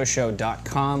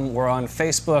okieshowshow.com. We're on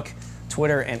Facebook,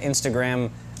 Twitter, and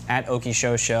Instagram at Okie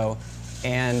Show.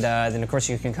 And then, of course,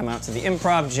 you can come out to the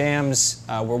Improv Jams.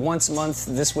 We're once a month.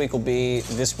 This week will be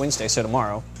this Wednesday, so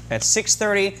tomorrow, at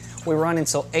 6:30. We run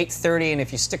until 8:30, and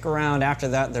if you stick around after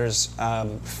that, there's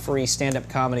free stand-up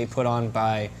comedy put on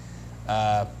by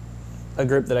a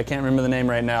group that I can't remember the name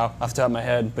right now off the top of my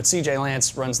head, but CJ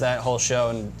Lance runs that whole show,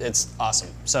 and it's awesome.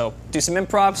 So do some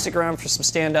improv, stick around for some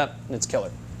stand-up, and it's killer.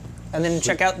 And then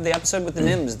check out the episode with the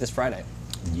Nims this Friday.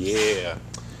 Yeah.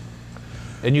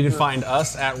 And you can find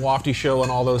us at Wafty Show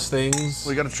and all those things.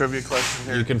 We got a trivia question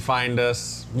here. You can find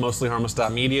us mostly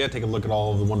harmless.media. Take a look at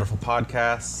all of the wonderful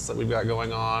podcasts that we've got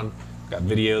going on. Got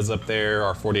videos up there.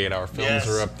 Our 48-hour films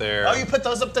are up there. Oh, you put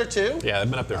those up there too? Yeah, they've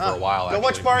been up there for a while, Go actually.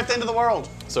 watch Bar at the End of the World.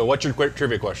 So what's your quick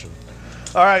trivia question?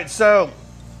 All right, so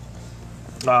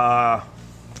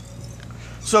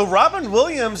Robin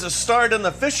Williams is starred in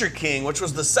The Fisher King, which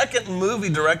was the second movie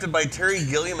directed by Terry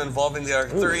Gilliam involving the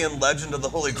Arthurian legend of the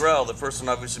Holy Grail. The first one,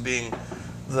 obviously, being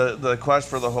the quest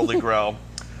for the Holy Grail.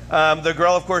 The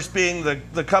Grail, of course, being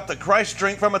the cup that Christ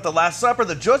drank from at the Last Supper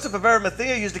that Joseph of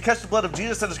Arimathea used to catch the blood of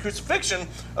Jesus at his crucifixion.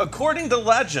 According to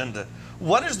legend,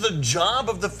 what is the job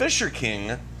of the Fisher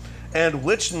King? And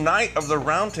which knight of the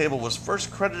Round Table was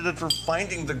first credited for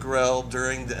finding the Grail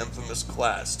during the infamous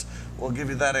quest? We'll give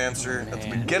you that answer at the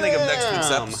beginning of next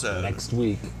week's episode. Next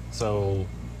week. So,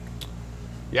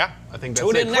 yeah, I think that's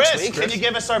Tune it. in next Chris, week. can you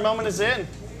give us our moment of Zen?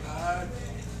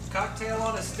 Cocktail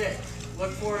on a stick.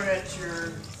 Look for it at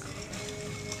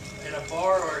in a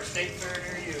bar or a state fair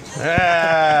near you.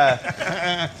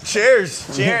 Cheers.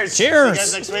 Cheers. Cheers. See you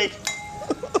guys next week.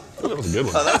 That was a good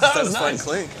one. Oh, that was a satisfying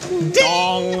clink.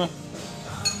 Dong.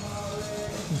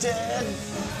 Dead.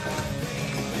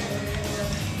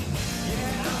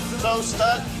 So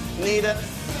stuck, Nita.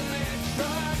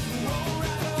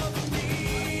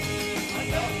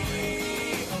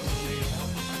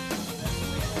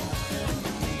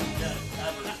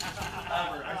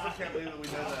 I still can't believe that we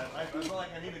did that. I feel like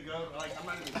I need to go. Like I'm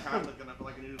not even Catholic, and I feel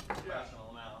like I need to be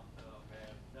professional now. Oh man.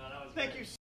 No, that was. Thank you.